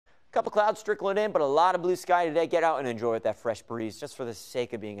Couple clouds trickling in, but a lot of blue sky today. Get out and enjoy it, that fresh breeze, just for the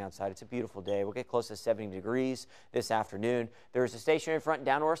sake of being outside. It's a beautiful day. We'll get close to 70 degrees this afternoon. There's a stationary front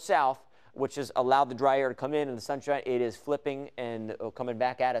down north south, which has allowed the dry air to come in and the sunshine. It is flipping and coming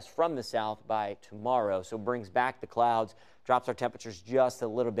back at us from the south by tomorrow. So brings back the clouds, drops our temperatures just a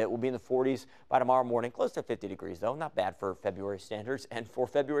little bit. We'll be in the 40s by tomorrow morning, close to 50 degrees though. Not bad for February standards. And for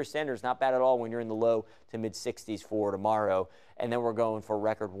February standards, not bad at all when you're in the low to mid 60s for tomorrow. And then we're going for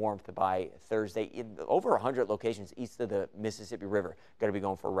record warmth by Thursday. In over 100 locations east of the Mississippi River going to be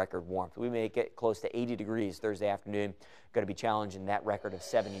going for record warmth. We may get close to 80 degrees Thursday afternoon. Going to be challenging that record of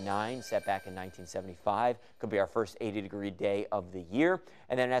 79 set back in 1975. Could be our first 80-degree day of the year.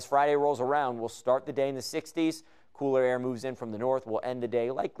 And then as Friday rolls around, we'll start the day in the 60s. Cooler air moves in from the north. We'll end the day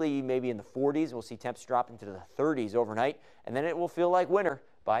likely maybe in the 40s. We'll see temps drop into the 30s overnight. And then it will feel like winter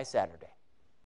by Saturday.